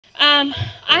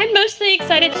I'm mostly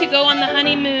excited to go on the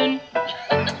honeymoon,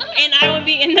 and I will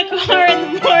be in the car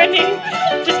in the morning.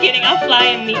 Just kidding, I'll fly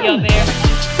and meet y'all there.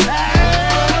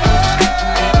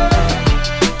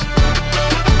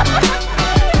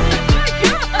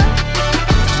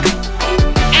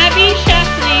 Abby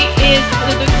Shafley is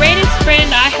the greatest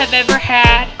friend I have ever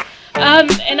had,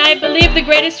 and I believe the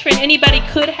greatest friend anybody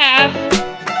could have.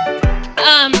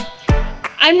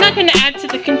 I'm not going to add to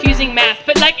the confusing math,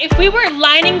 but like if we were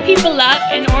lining people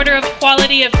up in order of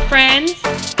quality of friends,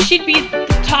 she'd be the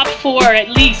top 4 at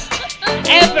least,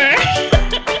 ever.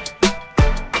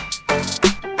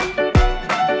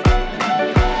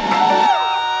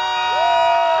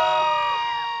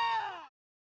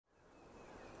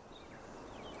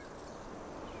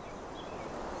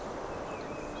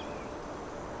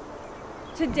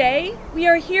 Today, we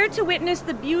are here to witness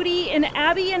the beauty in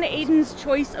Abby and Aidan's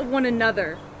choice of one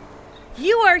another.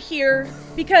 You are here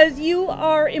because you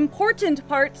are important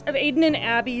parts of Aidan and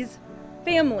Abby's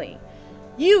family.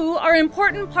 You are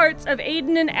important parts of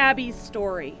Aidan and Abby's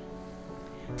story.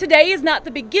 Today is not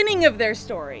the beginning of their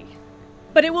story,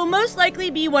 but it will most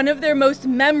likely be one of their most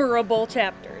memorable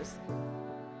chapters.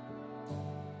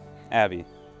 Abby,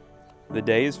 the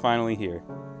day is finally here,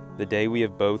 the day we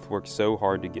have both worked so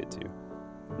hard to get to.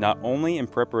 Not only in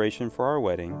preparation for our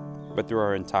wedding, but through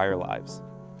our entire lives.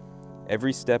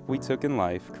 Every step we took in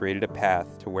life created a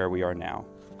path to where we are now.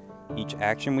 Each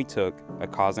action we took, a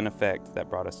cause and effect that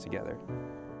brought us together.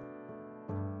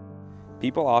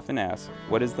 People often ask,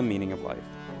 what is the meaning of life?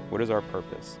 What is our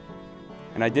purpose?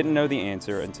 And I didn't know the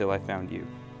answer until I found you.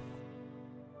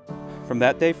 From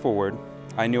that day forward,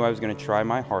 I knew I was going to try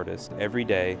my hardest every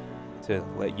day to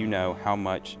let you know how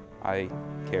much I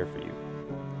care for you.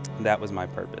 That was my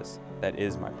purpose. That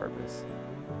is my purpose.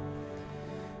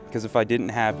 Because if I didn't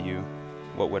have you,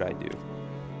 what would I do?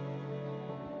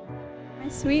 My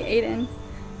sweet Aidan,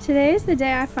 today is the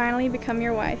day I finally become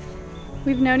your wife.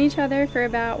 We've known each other for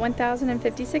about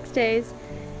 1,056 days,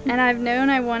 and I've known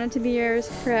I wanted to be yours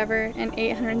forever in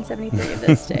 873 of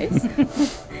those days.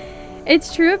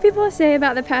 It's true what people say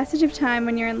about the passage of time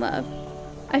when you're in love.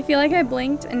 I feel like I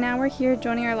blinked, and now we're here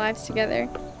joining our lives together.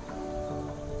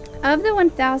 Of the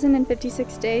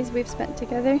 1,056 days we've spent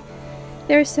together,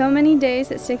 there are so many days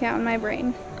that stick out in my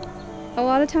brain. A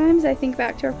lot of times I think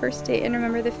back to our first date and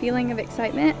remember the feeling of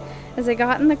excitement as I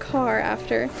got in the car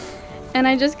after, and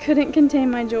I just couldn't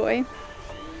contain my joy.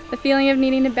 The feeling of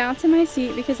needing to bounce in my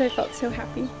seat because I felt so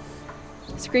happy.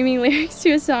 Screaming lyrics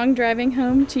to a song driving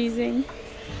home, cheesing.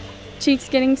 Cheeks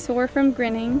getting sore from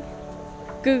grinning.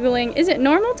 Googling, is it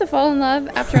normal to fall in love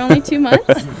after only 2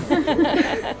 months?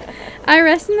 I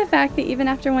rest in the fact that even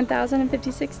after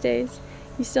 1,056 days,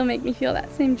 you still make me feel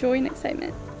that same joy and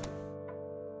excitement.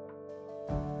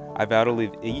 I vow to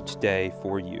live each day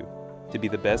for you, to be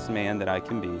the best man that I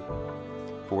can be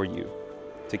for you,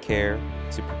 to care,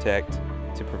 to protect,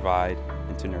 to provide,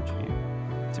 and to nurture you,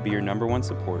 to be your #1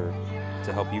 supporter,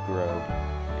 to help you grow,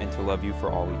 and to love you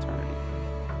for all eternity.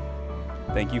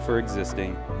 Thank you for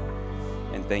existing,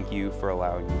 and thank you for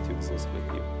allowing me to exist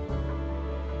with you.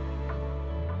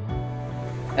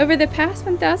 Over the past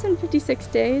 1,056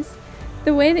 days,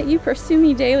 the way that you pursue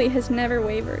me daily has never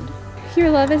wavered. Your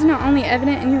love is not only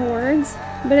evident in your words,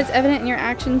 but it's evident in your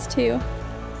actions too.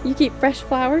 You keep fresh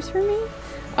flowers for me,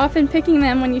 often picking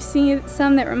them when you see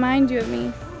some that remind you of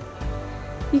me.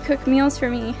 You cook meals for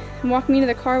me and walk me to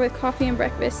the car with coffee and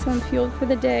breakfast so I'm fueled for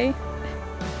the day.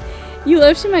 You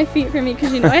lotion my feet for me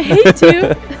because you know I hate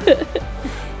to.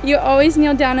 You always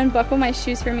kneel down and buckle my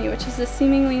shoes for me, which is a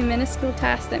seemingly minuscule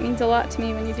task that means a lot to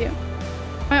me when you do.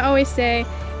 I always say,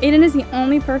 Aidan is the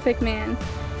only perfect man,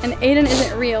 and Aidan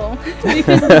isn't real,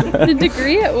 because the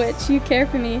degree at which you care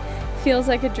for me feels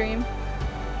like a dream.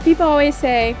 People always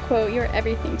say, quote, you're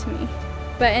everything to me,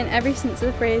 but in every sense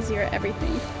of the phrase, you're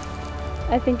everything.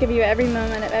 I think of you every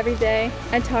moment of every day.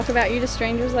 I talk about you to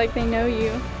strangers like they know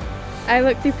you. I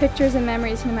look through pictures and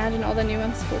memories and imagine all the new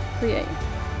ones we'll create.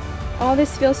 All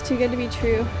this feels too good to be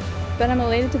true, but I'm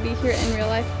elated to be here in real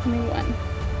life, becoming one.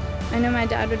 I know my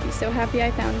dad would be so happy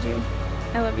I found you.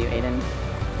 I love you, Aidan.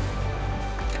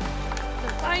 So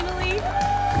finally,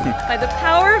 by the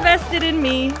power vested in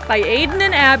me by Aidan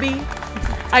and Abby,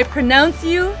 I pronounce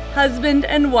you husband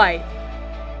and wife.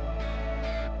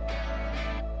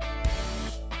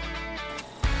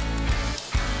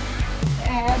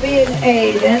 Abby and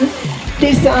Aidan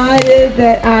decided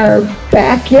that our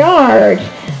backyard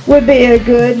would be a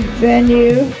good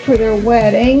venue for their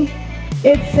wedding.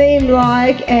 It seemed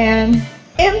like an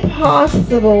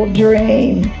impossible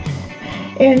dream.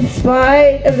 In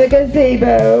spite of the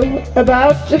gazebo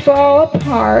about to fall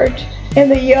apart, in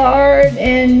the yard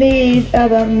in need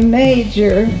of a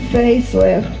major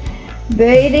facelift.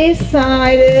 They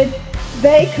decided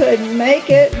they could make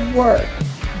it work.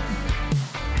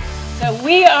 So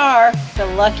we are the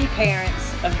lucky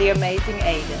parents of the amazing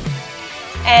Aidan.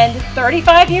 And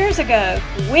 35 years ago,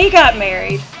 we got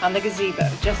married on the gazebo,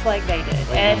 just like they did.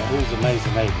 And who's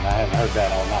Amazing Aidan? I haven't heard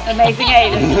that all night. Amazing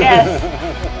Aidan,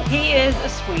 yes. He is a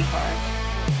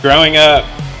sweetheart. Growing up,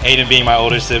 Aidan being my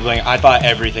older sibling, I thought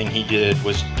everything he did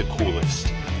was the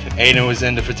coolest. Aidan was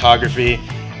into photography,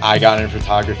 I got into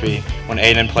photography. When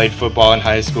Aidan played football in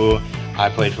high school, I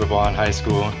played football in high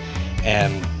school.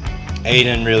 And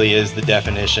Aidan really is the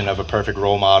definition of a perfect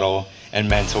role model and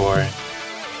mentor.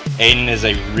 Aidan is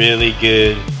a really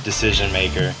good decision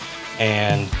maker,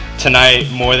 and tonight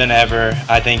more than ever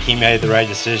I think he made the right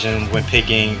decision when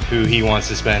picking who he wants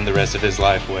to spend the rest of his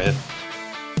life with.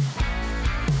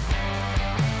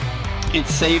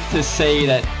 It's safe to say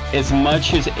that as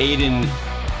much as Aidan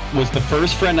was the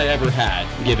first friend I ever had,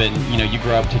 given you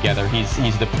grow up together,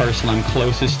 he's the person I'm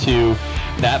closest to,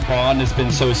 that bond has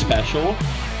been so special.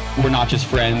 We're not just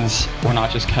friends, we're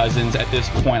not just cousins. At this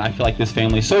point, I feel like this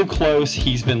family's so close.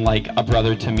 He's been like a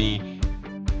brother to me.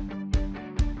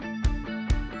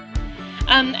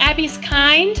 Abby's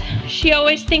kind. She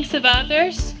always thinks of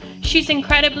others. She's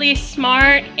incredibly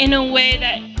smart in a way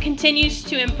that continues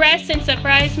to impress and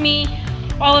surprise me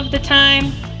all of the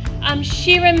time.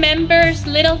 She remembers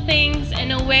little things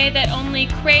in a way that only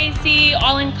crazy,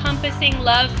 all-encompassing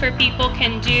love for people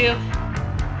can do.